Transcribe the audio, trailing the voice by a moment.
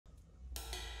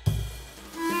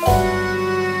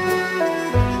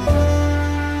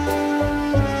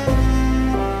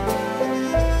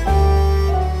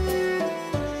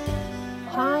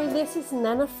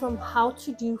Anna from How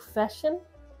to Do Fashion,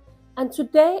 and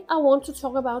today I want to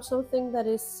talk about something that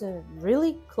is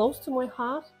really close to my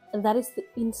heart, and that is the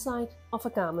inside of a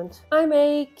garment. I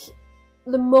make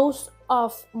the most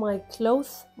of my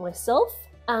clothes myself,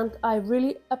 and I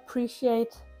really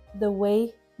appreciate the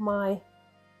way my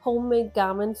homemade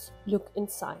garments look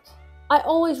inside. I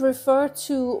always refer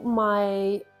to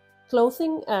my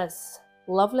clothing as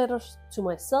love letters to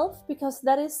myself, because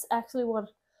that is actually what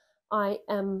I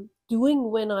am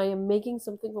doing when I am making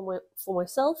something for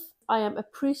myself. I am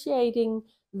appreciating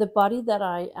the body that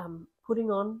I am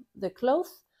putting on the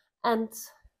clothes, and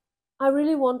I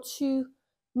really want to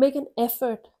make an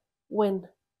effort when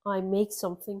I make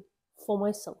something for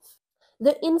myself.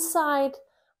 The inside,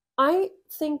 I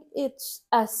think it's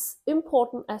as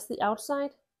important as the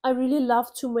outside. I really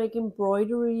love to make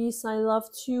embroideries. I love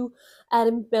to add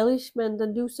embellishment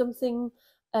and do something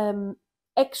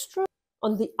extra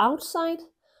on the outside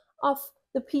of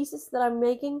the pieces that I'm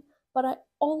making, but I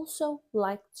also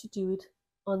like to do it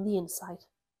on the inside.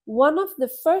 One of the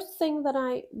first thing that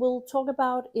I will talk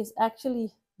about is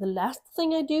actually the last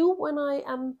thing I do when I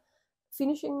am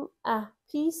finishing a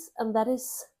piece, and that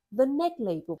is the neck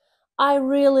label. I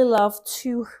really love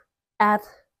to add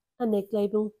a neck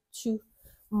label to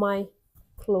my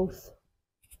clothes.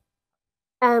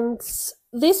 And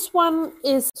this one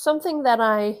is something that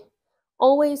I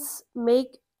always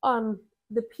make on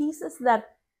the pieces that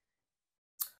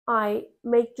I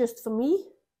make just for me.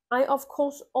 I of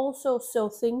course also sew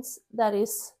things that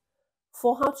is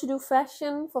for How to Do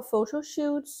Fashion, for photo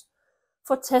shoots,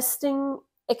 for testing,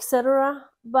 etc.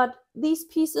 But these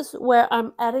pieces where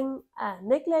I'm adding a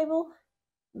neck label,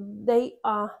 they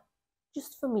are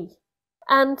just for me.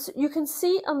 And you can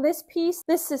see on this piece,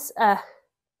 this is a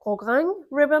Grosgrain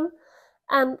ribbon,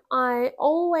 and I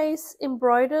always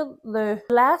embroider the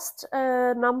last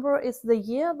number is the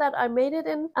year that I made it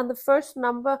in, and the first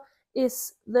number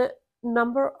is the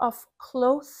number of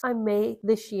clothes I made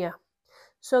this year.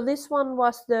 So this one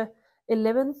was the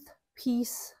 11th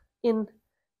piece in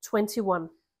 21.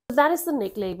 That is the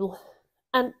neck label,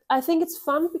 and I think it's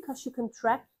fun because you can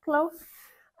track clothes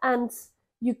and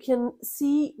you can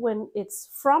see when it's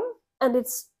from, and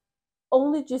it's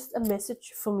only just a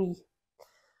message for me.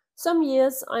 Some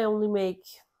years I only make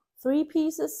 3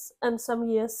 pieces, and some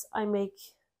years I make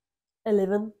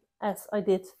 11, as I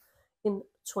did in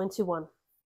 21.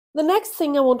 The next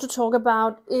thing I want to talk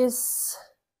about is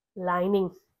lining.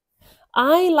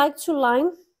 I like to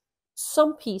line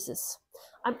some pieces.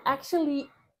 I'm actually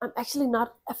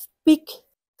not a big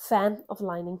fan of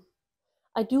lining.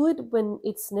 I do it when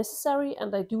it's necessary,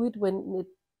 and I do it when it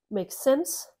makes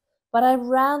sense, but I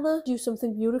rather do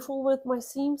something beautiful with my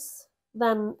seams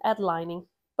than add lining.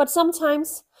 But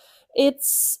sometimes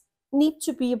it's need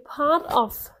to be a part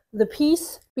of the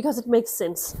piece because it makes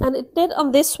sense. And it did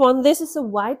on this one. This is a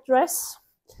white dress,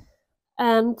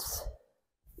 and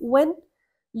when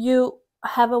you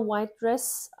have a white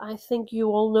dress, I think you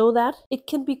all know that it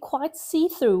can be quite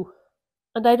see-through,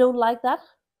 and I don't like that.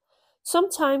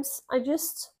 Sometimes I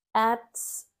just add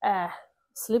a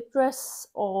slip dress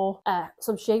or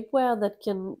some shapewear that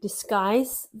can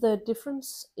disguise the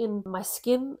difference in my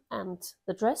skin and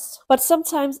the dress. But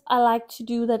sometimes I like to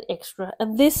do that extra,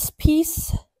 and this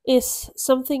piece is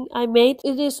something I made.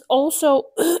 It is also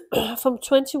from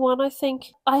 21, I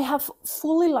think. I have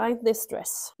fully lined this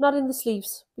dress, not in the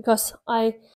sleeves, because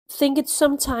I think it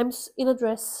sometimes in a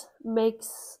dress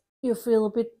makes you feel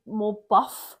a bit more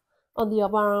buff on the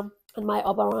upper arm, and my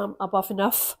upper arm are buff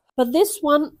enough. But this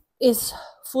one is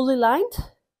fully lined,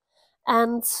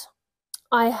 and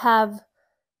I have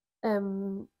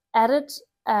added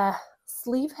a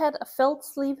sleeve head, a felt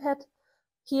sleeve head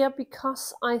here,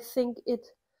 because I think it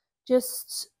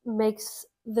just makes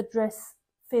the dress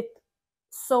fit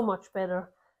so much better.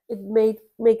 It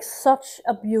makes such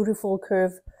a beautiful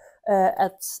curve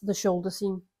at the shoulder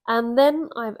seam. And then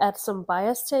I've added some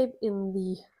bias tape in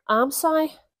the arm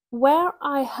side, where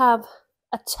I have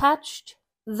attached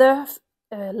the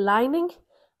lining.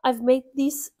 I've made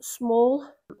these small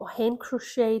hand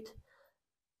crocheted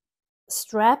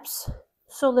straps,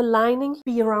 so the lining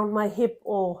be around my hip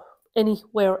or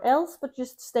anywhere else, but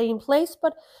just stay in place,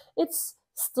 but it's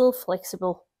still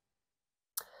flexible.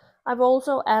 I've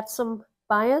also added some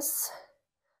bias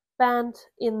band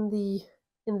in the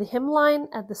hemline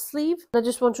at the sleeve. I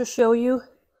just want to show you,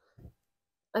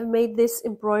 I've made this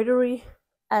embroidery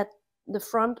at the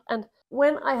front, and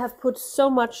when I have put so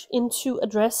much into a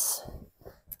dress,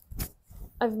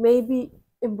 I've maybe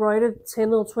embroidered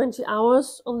 10 or 20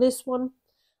 hours on this one.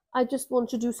 I just want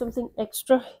to do something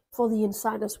extra for the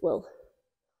inside as well,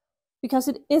 because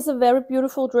it is a very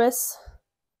beautiful dress,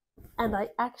 and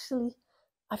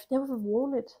I've never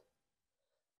worn it.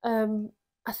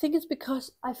 I think it's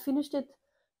because I finished it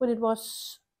when it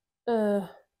was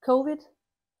COVID,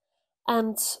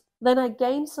 and then I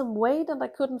gained some weight and I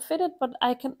couldn't fit it, but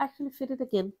I can actually fit it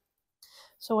again.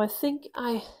 So I think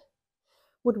I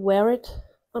would wear it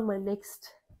on my next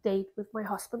date with my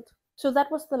husband. So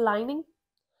that was the lining.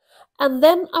 And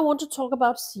then I want to talk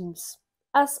about seams.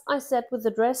 As I said with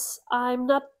the dress, I'm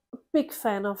not a big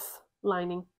fan of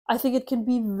lining. I think it can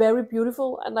be very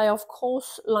beautiful, and I of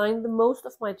course line the most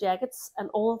of my jackets and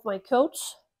all of my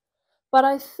coats. But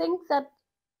I think that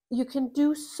you can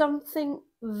do something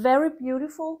very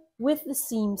beautiful with the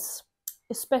seams,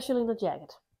 especially in a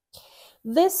jacket.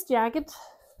 This jacket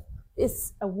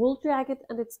is a wool jacket,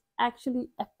 and it's actually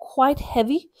a quite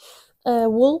heavy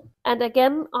wool. And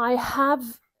again, I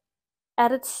have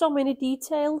added so many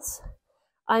details.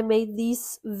 I made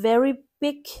these very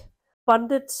big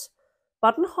bonded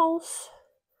buttonholes.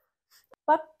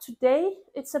 But today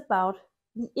it's about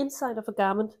the inside of a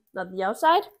garment, not the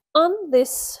outside. On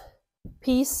this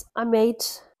piece I made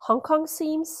Hong Kong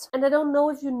seams, and I don't know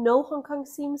if you know Hong Kong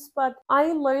seams, but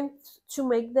I learned to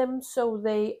make them so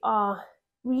they are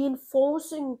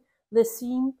reinforcing the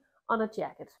seam on a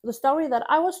jacket. The story that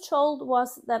I was told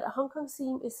was that a Hong Kong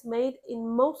seam is made in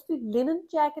mostly linen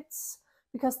jackets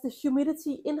because the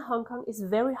humidity in Hong Kong is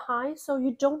very high, so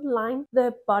you don't line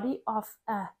the body of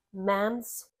a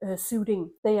man's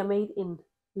suiting. They are made in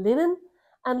linen.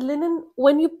 And linen,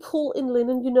 when you pull in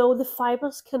linen, you know the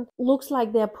fibers looks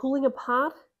like they're pulling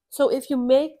apart. So if you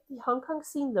make the Hong Kong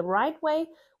seam the right way,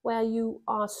 where you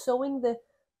are sewing the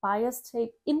bias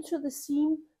tape into the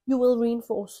seam, you will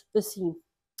reinforce the seam.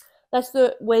 That's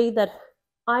the way that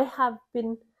I have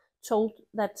been told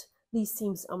that these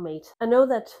seams are made. I know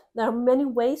that there are many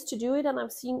ways to do it, and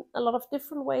I've seen a lot of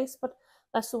different ways, but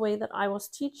that's the way that I was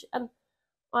taught. And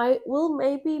I will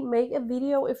maybe make a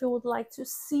video if you would like to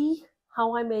see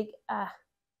how I make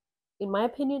in my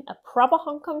opinion, a proper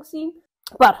Hong Kong seam.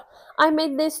 But I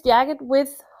made this jacket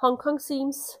with Hong Kong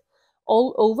seams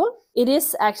all over. It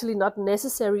is actually not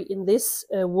necessary in this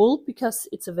wool because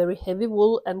it's a very heavy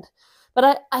wool,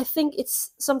 but I think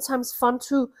it's sometimes fun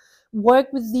to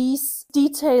work with these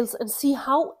details and see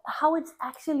how it's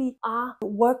actually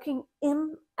working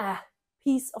in a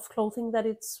piece of clothing that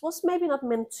it was maybe not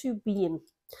meant to be in.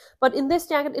 But in this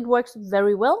jacket it works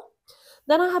very well.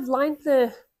 Then I have lined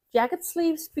the jacket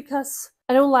sleeves because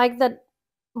I don't like that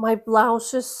my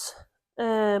blouses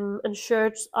and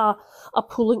shirts are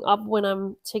pulling up when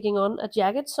I'm taking on a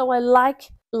jacket. So I like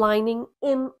lining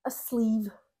in a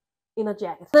sleeve in a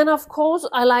jacket. Then of course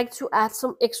I like to add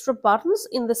some extra buttons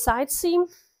in the side seam.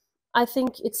 I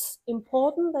think it's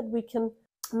important that we can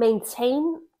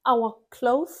maintain our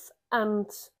clothes, and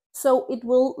so it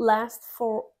will last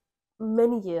for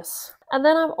many years. And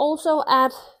then I've also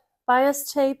add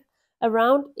bias tape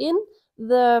around in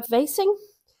the facing,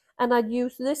 and I'd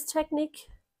use this technique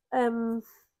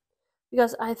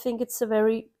because I think it's a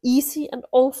very easy and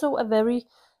also a very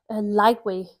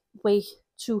lightweight way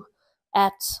to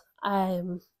add a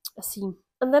seam.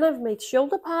 And then I've made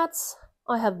shoulder pads.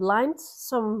 I have lined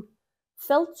some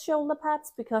felt shoulder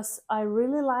pads because I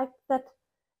really like that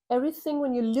everything,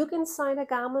 when you look inside a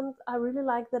garment, I really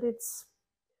like that it's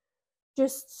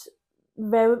just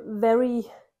very, very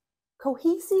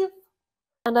cohesive,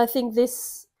 and I think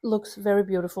this looks very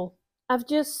beautiful. I've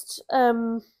just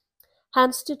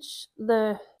hand stitched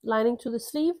the lining to the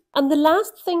sleeve. And the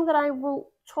last thing that I will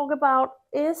talk about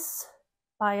is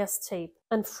bias tape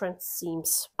and French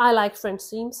seams. I like French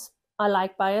seams. I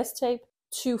like bias tape.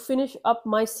 To finish up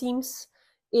my seams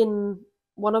in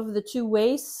one of the two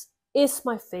ways is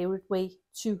my favorite way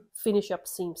to finish up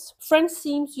seams. French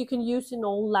seams you can use in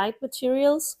all light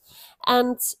materials,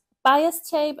 and bias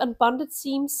tape and bonded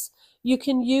seams you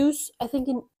can use, I think,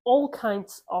 in all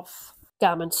kinds of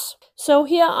garments. So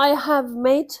here I have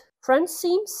made French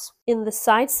seams in the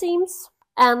side seams,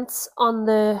 and on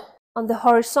the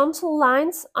horizontal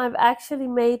lines I've actually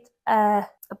made a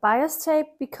bias tape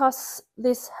because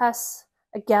this has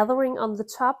a gathering on the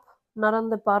top, not on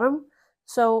the bottom.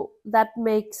 So that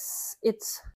makes it,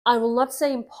 I will not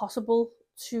say impossible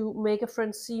to make a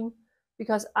French seam,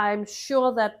 because I'm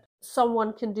sure that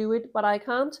someone can do it, but I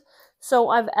can't. So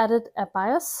I've added a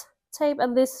bias tape,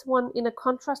 and this one in a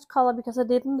contrast color because I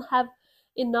didn't have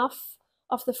enough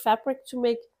of the fabric to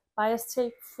make bias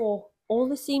tape for all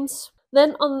the seams.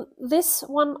 Then on this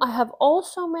one I have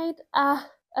also made a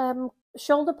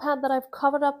shoulder pad that I've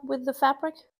covered up with the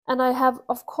fabric, and I have,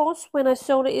 of course, when I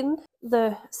sewed in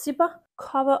the zipper,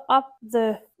 cover up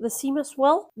the seam as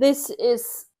well. This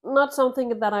is not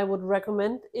something that I would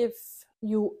recommend if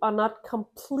you are not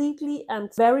completely and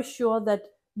very sure that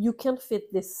you can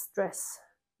fit this dress.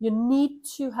 You need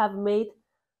to have made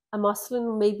a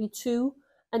muslin, maybe two,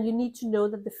 and you need to know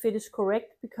that the fit is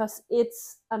correct, because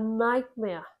it's a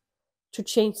nightmare to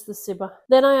change the zipper.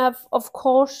 Then I have, of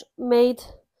course, made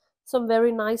some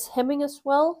very nice hemming as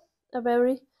well, a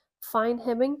very fine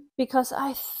hemming, because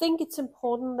I think it's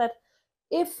important that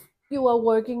if you are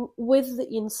working with the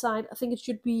inside, I think it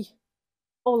should be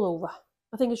all over.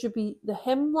 I think it should be the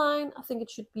hemline, I think it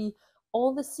should be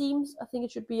all the seams, I think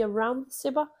it should be around the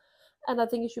zipper, and I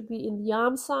think it should be in the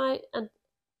arm side, and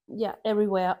yeah,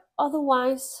 everywhere.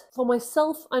 Otherwise, for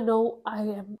myself, I know I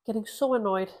am getting so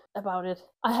annoyed about it.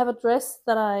 I have a dress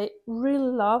that I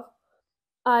really love.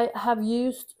 I have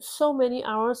used so many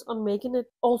hours on making it,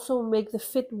 also make the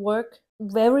fit work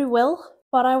very well,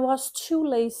 but I was too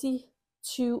lazy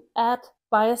to add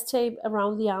bias tape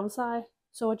around the arm side,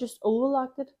 so I just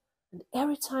overlocked it, and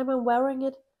every time I'm wearing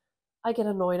it, I get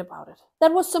annoyed about it.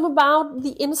 That was some about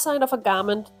the inside of a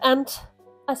garment, and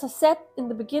as I said in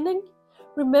the beginning,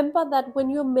 remember that when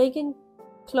you're making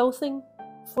clothing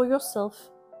for yourself,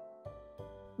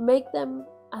 make them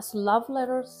as love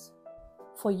letters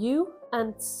for you,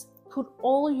 and put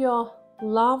all your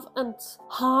love and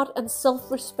heart and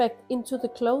self-respect into the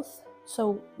clothes.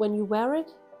 So when you wear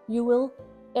it, you will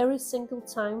every single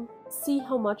time see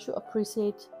how much you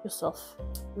appreciate yourself.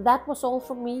 That was all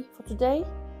from me for today.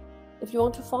 If you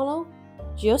want to follow,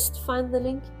 just find the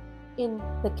link in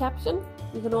the caption.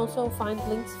 You can also find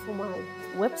links for my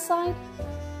website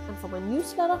and for my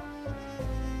newsletter.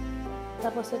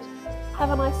 That was it.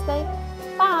 Have a nice day.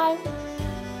 Bye!